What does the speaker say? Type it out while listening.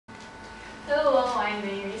my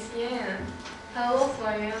name is Yin. Hello,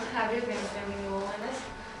 Florian. Have you been feeling loneliness?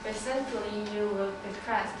 Recently, you look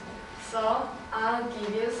depressed, so I'll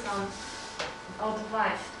give you some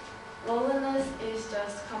advice. Loneliness is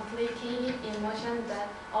just complicated emotion that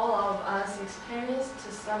all of us experience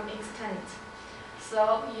to some extent.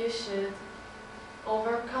 So you should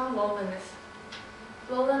overcome loneliness.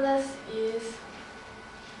 Loneliness is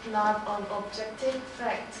not an objective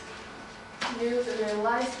fact. You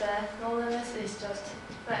realize that loneliness is just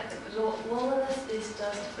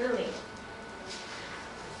feeling.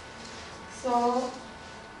 So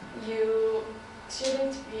you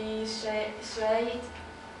shouldn't be swayed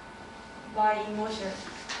by emotion.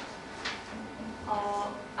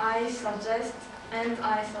 I suggest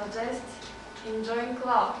enjoying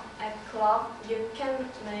club. At club, you can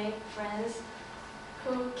make friends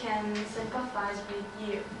who can sympathize with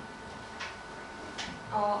you.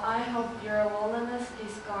 I hope your loneliness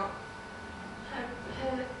is gone.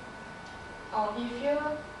 If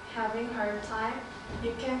you're having a hard time,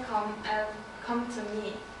 you can come to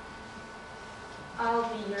me. I'll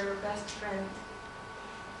be your best friend.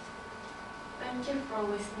 Thank you for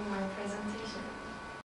listening to my presentation.